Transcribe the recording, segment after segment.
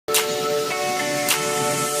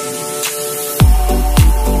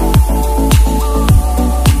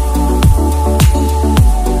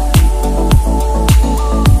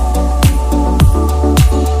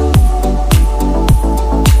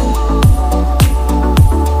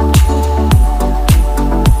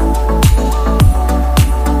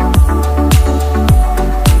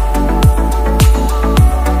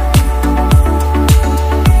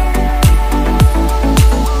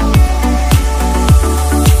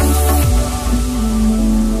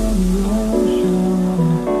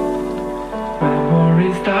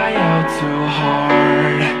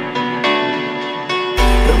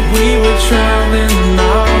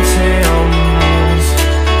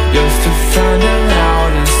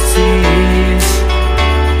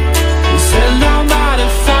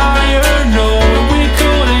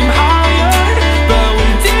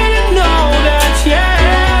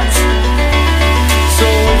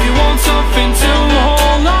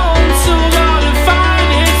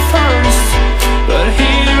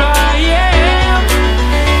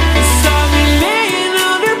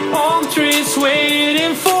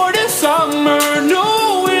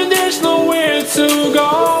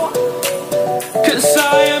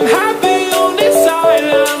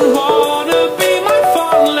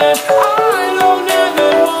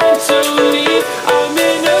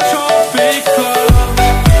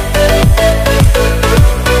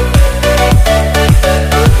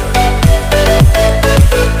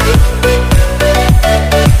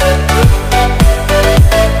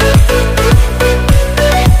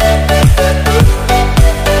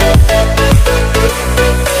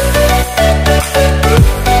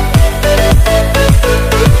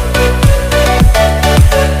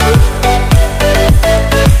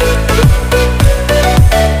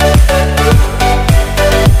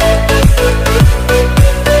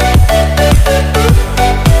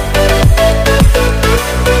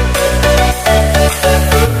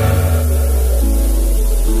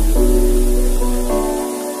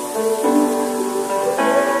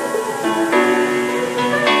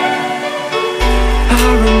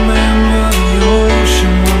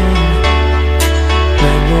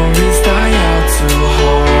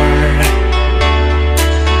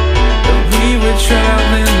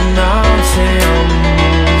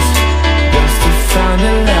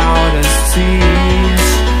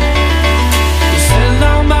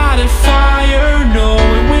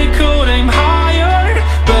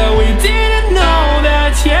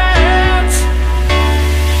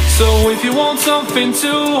something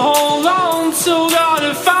to hold on to,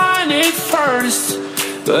 gotta find it first.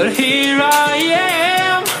 But here I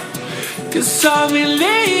am, 'cause I've been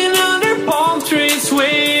laying under palm trees,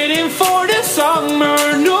 waiting for the summer,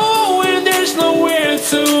 knowing there's nowhere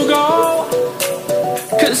to go.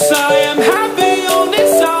 'Cause I am happy on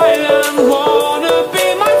this island, wanna be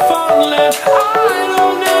my farmland. I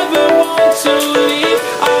don't ever want to leave,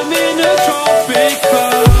 I'm in a tropic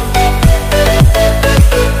club.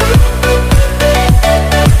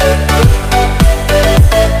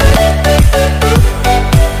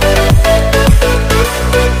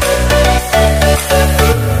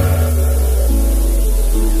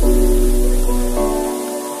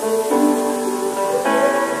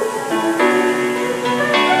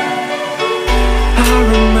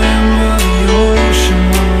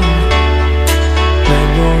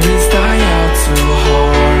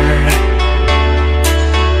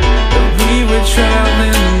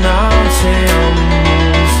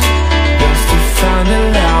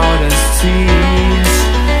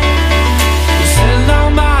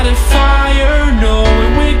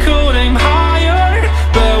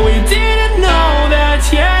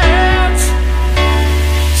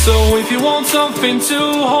 Something to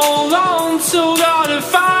hold on to, gotta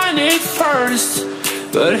find it first.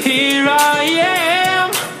 But here I am,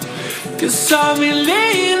 'cause I've been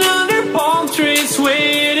laying under palm trees,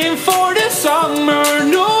 waiting for the summer,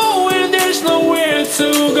 knowing there's nowhere to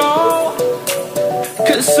go.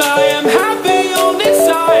 'Cause I am happy on this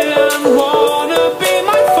island.